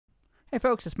Hey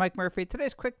folks, it's Mike Murphy.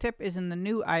 Today's quick tip is in the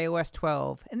new iOS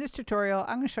 12. In this tutorial,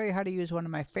 I'm going to show you how to use one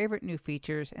of my favorite new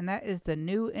features, and that is the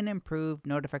new and improved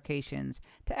notifications.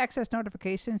 To access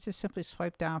notifications, just simply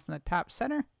swipe down from the top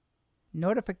center.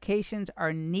 Notifications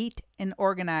are neat and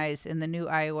organized in the new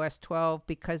iOS 12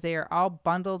 because they are all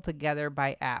bundled together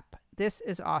by app. This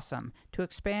is awesome. To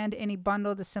expand any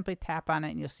bundle, just simply tap on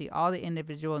it and you'll see all the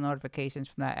individual notifications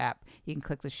from that app. You can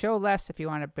click the show less if you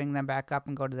want to bring them back up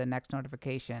and go to the next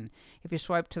notification. If you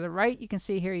swipe to the right, you can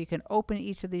see here you can open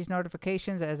each of these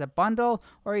notifications as a bundle,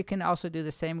 or you can also do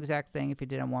the same exact thing if you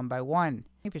did them one by one.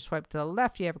 If you swipe to the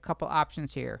left, you have a couple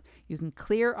options here. You can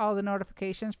clear all the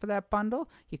notifications for that bundle,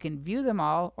 you can view them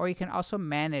all, or you can also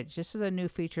manage. This is a new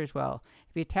feature as well.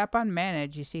 If you tap on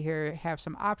manage, you see here have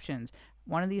some options.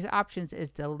 One of these options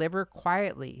is deliver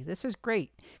quietly. This is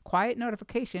great. Quiet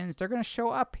notifications, they're going to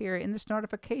show up here in this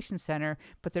notification center,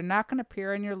 but they're not going to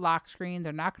appear on your lock screen.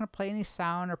 They're not going to play any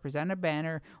sound or present a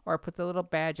banner or put the little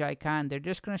badge icon. They're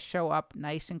just going to show up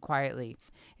nice and quietly.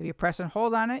 If you press and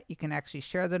hold on it, you can actually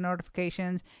share the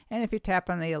notifications. And if you tap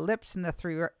on the ellipse in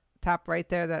the top right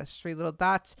there, that's three little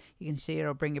dots, you can see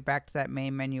it'll bring you back to that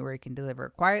main menu where you can deliver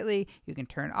it quietly. You can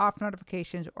turn off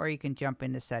notifications, or you can jump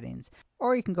into settings,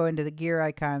 or you can go into the gear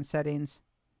icon settings,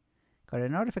 go to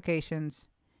notifications,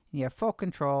 and you have full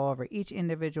control over each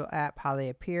individual app, how they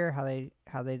appear,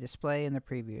 how they display in the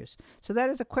previews. So that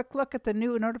is a quick look at the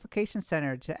new notification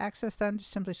center. To access them,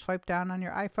 just simply swipe down on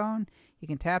your iPhone. You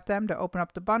can tap them to open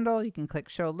up the bundle. You can click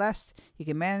show less. You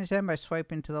can manage them by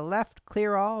swiping to the left,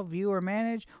 clear all, view or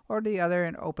manage, or to the other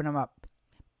and open them up.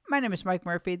 My name is Mike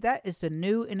Murphy. That is the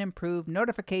new and improved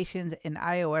notifications in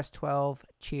iOS 12.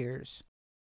 Cheers.